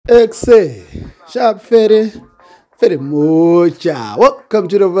Exe, sharp very mocha. Welcome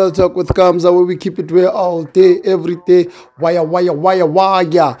to the World Talk with Kamza, where we keep it real all day, every day. Wire.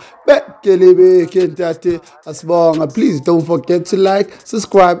 Please don't forget to like,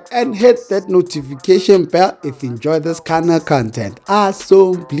 subscribe, and hit that notification bell if you enjoy this kind of content.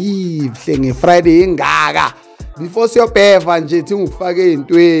 So please, sing Friday in Gaga. Before your peva nje tingufake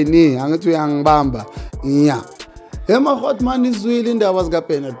intweni angithi uyangibamba. Yeah. Hema Hotman is willing that was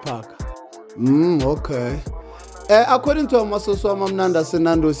Bennett Park. Okay. According to Amasoso Amnanda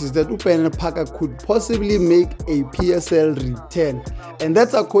Senandos, is that Bennett Parker could possibly make a PSL return, and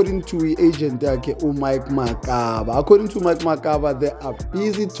that's according to the agent Mike Makaba. According to Mike Makaba, they are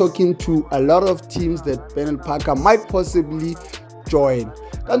busy talking to a lot of teams that Bennett Parker might possibly join.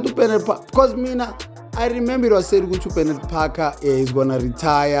 And to Bennett Parker, because I remember it was said to Bennett Parker is gonna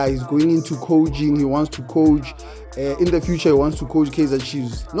retire. He's going into coaching. He wants to coach. In the future, he wants to coach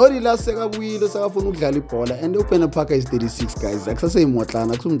KaizeRChiefs. Not the last second we and the Bennett Parker is 36 guys. Like I say,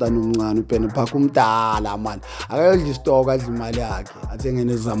 Motlana, Tumdanu, Bennett Parker, man. I just talk as Maliak. I think in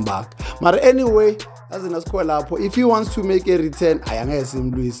Zambak. But anyway, as in a school up, if he wants to make a return, I am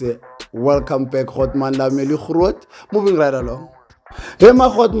him say, welcome back, Hotman Lameli Khrot. Moving right along. Hema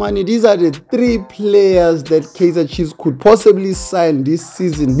Hotmani, these are the three players that KaizeRChiefs could possibly sign this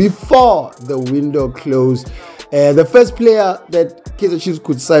season before the window closed. The first player that KaizeRChiefs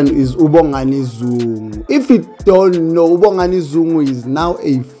could sign is Ubongani Zungu. If you don't know, Ubongani Zungu is now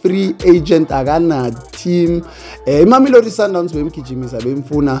a free agent agana team. Mamelodi Sundowns bemkijimisa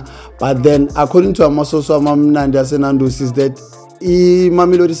bemfuna, but then according to Amasoso Amnanda Senandos is that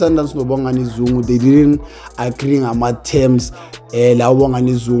Mamelodi Sundowns no Ubongani Zungu, they didn't agree on terms.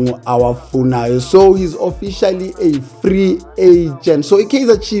 Ubongani Zungu awafuna, so he's officially a free agent. So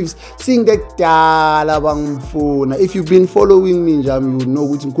KaizeRChiefs seeing that bangfuna. If you've been following me, you know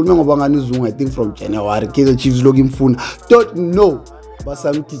which Ubongani Zungu, I think from January KaizeRChiefs looking funa. Don't know, but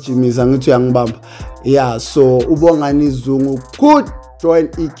some teaching me yeah. So Ubongani Zungu could join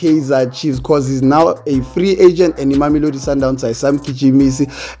KaizeRChiefs because he's now a free agent, and Mamelodi Sundowns is Sam Kichimisi.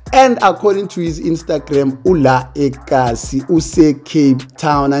 And according to his Instagram, Ula Ekasi Use Cape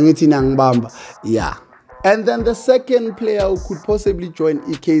Town yeah. And then the second player who could possibly join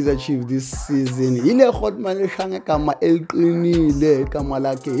KaizeRChiefs this season, Ile Hotman kama elqinile kama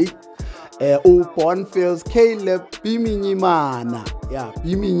lakhe Bonfields Caleb Biminyimana. Yeah,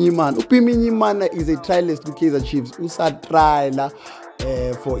 Biminyimana. Biminyimana is a trialist to KaizeRChiefs. Usa trialer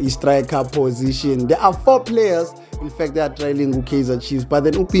for his striker position. There are 4 players, in fact, they are trialing KaizeRChiefs, but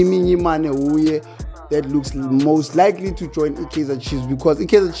then Biminyimana that looks most likely to join KaizeRChiefs because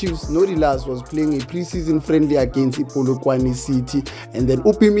KaizeRChiefs Norilas was playing a preseason friendly against Polokwane City, and then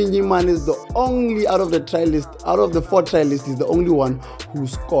Biminyimana is the only out of the 4 trialists is the only one who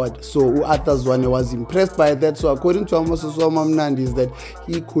scored. So Uatazwane was impressed by that. So according to Amasoso Amnandi is that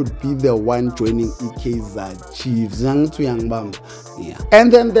he could be the one joining KaizeRChiefs. Yeah.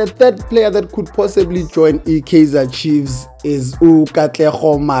 And then the third player that could possibly join KaizeRChiefs is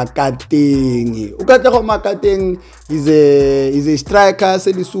Ukatleho Makateng. Ukatleho Makateng is a striker,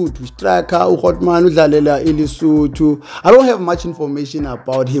 striker, Hotman udlalela eLesotho. I don't have much information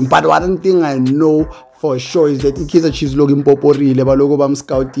about him, but one thing I know for sure is that KaizeRChiefs login poporile balogo bam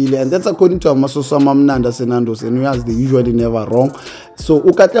scoutile, and that's according to Amasoso Amnanda Senandos, and as they usually never wrong. So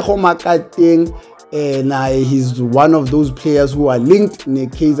Ukatleho Makateng, he's one of those players who are linked in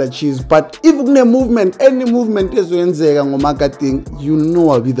KaizeRChiefs. But if any movement is marketing, you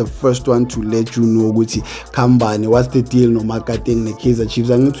know I'll be the first one to let you know what's the deal no marketing in KaizeRChiefs.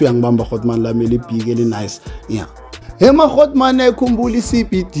 I'm going to young Bamba Hotman Lameli Pigeli nice. Yeah. Hema Hotman Kumbuli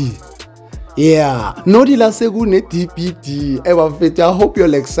CPT. Yeah, no dila segu ne DPD. I hope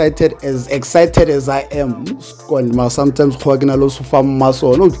you're excited as I am. Sometimes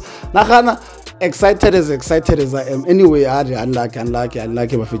excited as I am. Anyway, unlucky. I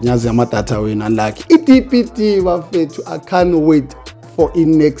can't wait for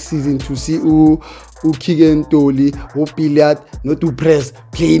in next season to see Kigen Toli, Piliat, not to press,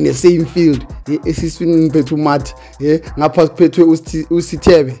 play in the same field. It's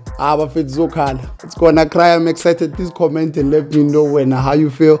gonna cry. I'm excited. Please comment and let me know how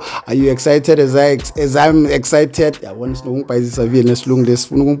you feel. Are you excited as I'm excited? I want to know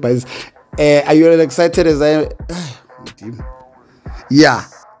are you excited as I am? Yeah,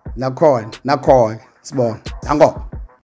 Nakon. It's bon.